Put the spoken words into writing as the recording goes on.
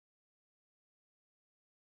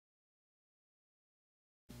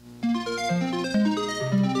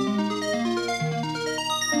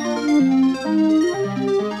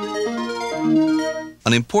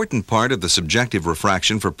An important part of the subjective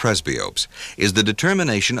refraction for presbyopes is the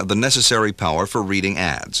determination of the necessary power for reading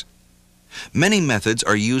ads. Many methods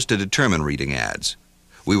are used to determine reading ads.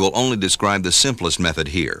 We will only describe the simplest method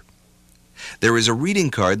here. There is a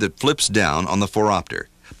reading card that flips down on the phoropter,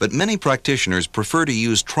 but many practitioners prefer to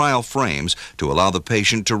use trial frames to allow the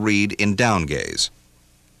patient to read in down gaze.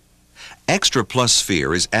 Extra plus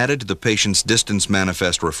sphere is added to the patient's distance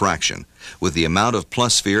manifest refraction, with the amount of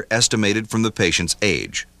plus sphere estimated from the patient's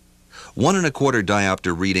age. 1 1/4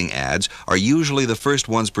 diopter reading ads are usually the first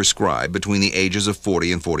ones prescribed between the ages of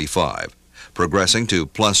 40 and 45, progressing to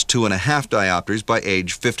plus 2.5 diopters by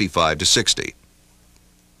age 55 to 60.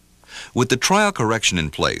 With the trial correction in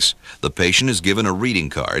place, the patient is given a reading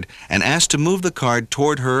card and asked to move the card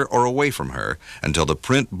toward her or away from her until the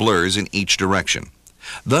print blurs in each direction,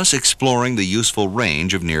 thus exploring the useful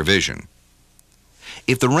range of near vision.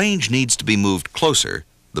 If the range needs to be moved closer,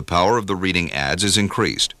 the power of the reading ads is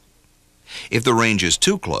increased. If the range is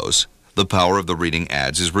too close, the power of the reading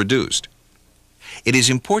ads is reduced. It is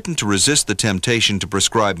important to resist the temptation to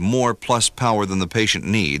prescribe more plus power than the patient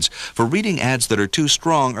needs, for reading ads that are too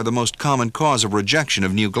strong are the most common cause of rejection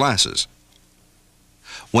of new glasses.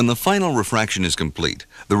 When the final refraction is complete,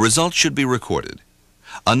 the results should be recorded.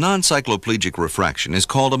 A non-cycloplegic refraction is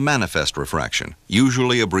called a manifest refraction,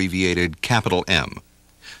 usually abbreviated capital M.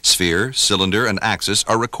 Sphere, cylinder, and axis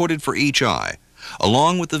are recorded for each eye,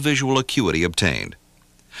 along with the visual acuity obtained.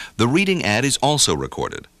 The reading ad is also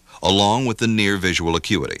recorded, along with the near visual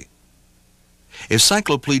acuity. If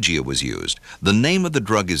cycloplegia was used, the name of the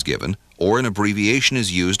drug is given, or an abbreviation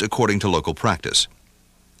is used according to local practice.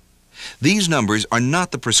 These numbers are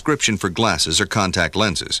not the prescription for glasses or contact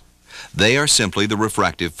lenses. They are simply the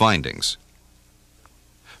refractive findings.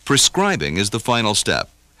 Prescribing is the final step,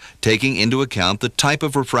 taking into account the type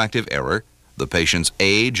of refractive error, the patient's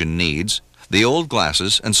age and needs, the old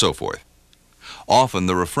glasses, and so forth. Often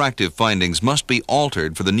the refractive findings must be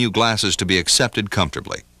altered for the new glasses to be accepted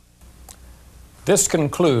comfortably. This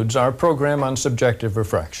concludes our program on subjective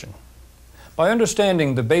refraction. By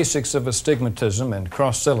understanding the basics of astigmatism and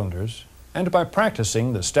cross cylinders, and by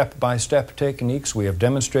practicing the step-by-step techniques we have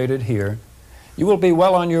demonstrated here, you will be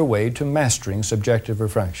well on your way to mastering subjective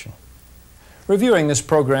refraction. Reviewing this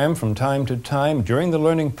program from time to time during the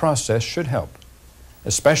learning process should help,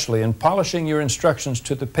 especially in polishing your instructions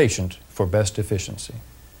to the patient for best efficiency.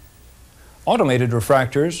 Automated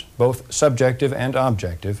refractors, both subjective and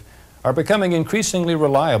objective, are becoming increasingly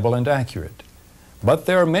reliable and accurate. But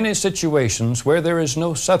there are many situations where there is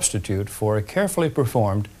no substitute for a carefully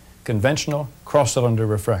performed conventional cross-cylinder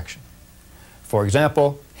refraction. For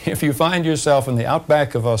example, if you find yourself in the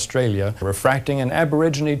outback of Australia refracting an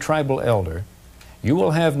Aborigine tribal elder, you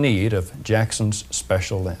will have need of Jackson's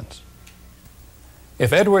special lens.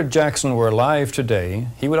 If Edward Jackson were alive today,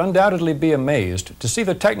 he would undoubtedly be amazed to see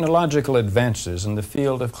the technological advances in the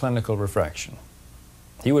field of clinical refraction.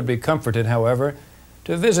 He would be comforted, however,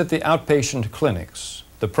 to visit the outpatient clinics,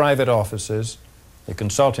 the private offices, the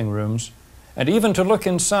consulting rooms, and even to look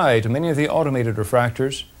inside many of the automated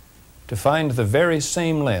refractors to find the very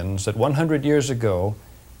same lens that 100 years ago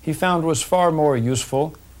he found was far more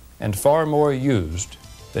useful and far more used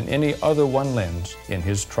than any other one lens in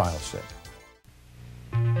his trial set.